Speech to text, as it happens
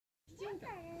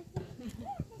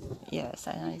Yes,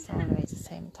 and it's always the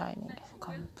same timing.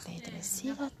 Completely.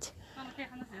 See that?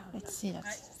 Let's see that.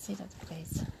 See that,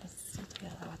 please. Let's see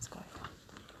together what's going on.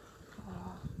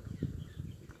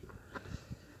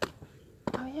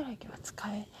 Oh, yeah, like what's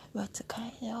kind of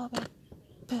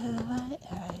blue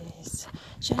eyes.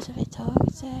 Should we talk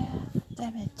there?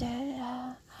 Let me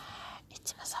tell い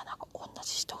つもさ、なんか同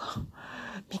じ人が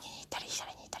右に行ったり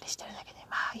左に行ったりしてるだけで、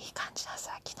まあいい感じなん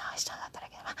さ。昨日一緒だっただ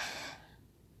けで、まあ。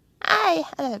Hi,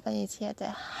 everybody's here.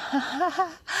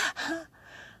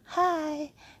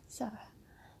 Hi. So,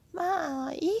 ま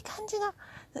あいい感じの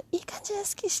好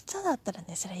き人だったら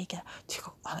ね、それいいけど、ていう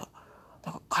かなん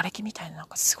か瓦礫みたいななん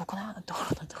かすごくない？道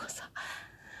路のとこさ。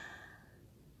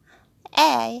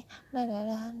Hey, la la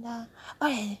la la.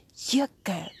 Alright, you're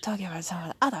good. Talking about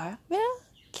someone other. Well,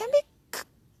 can be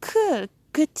cool,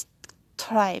 good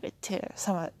tribe too.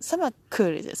 Some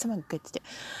cool, some good too.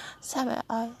 Some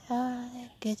are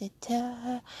good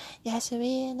too. Yes,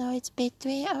 we know it's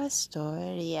between our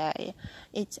story.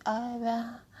 It's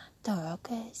our talk.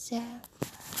 Okay,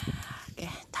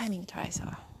 timing try so.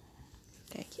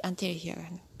 Okay, until here,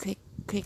 click